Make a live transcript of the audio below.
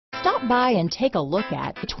Stop by and take a look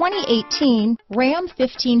at the 2018 Ram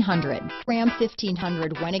 1500. Ram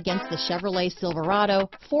 1500 went against the Chevrolet Silverado,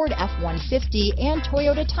 Ford F-150, and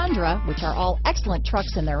Toyota Tundra, which are all excellent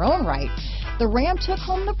trucks in their own right. The Ram took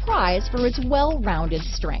home the prize for its well-rounded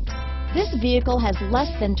strengths. This vehicle has less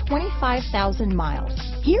than 25,000 miles.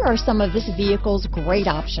 Here are some of this vehicle's great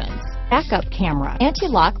options: backup camera,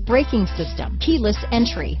 anti-lock braking system, keyless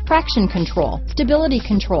entry, traction control, stability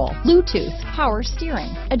control, Bluetooth, power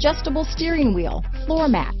steering, adjustable steering wheel, floor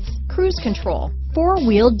mats, cruise control,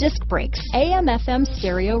 four-wheel disc brakes, AM/FM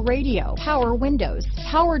stereo radio, power windows,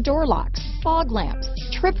 power door locks, fog lamps,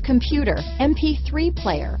 trip computer, MP3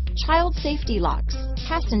 player, child safety locks,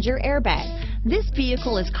 passenger airbag. This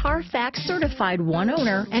vehicle is CARFAX certified one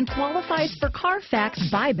owner and qualifies for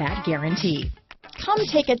CARFAX buyback guarantee. Come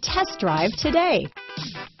take a test drive today.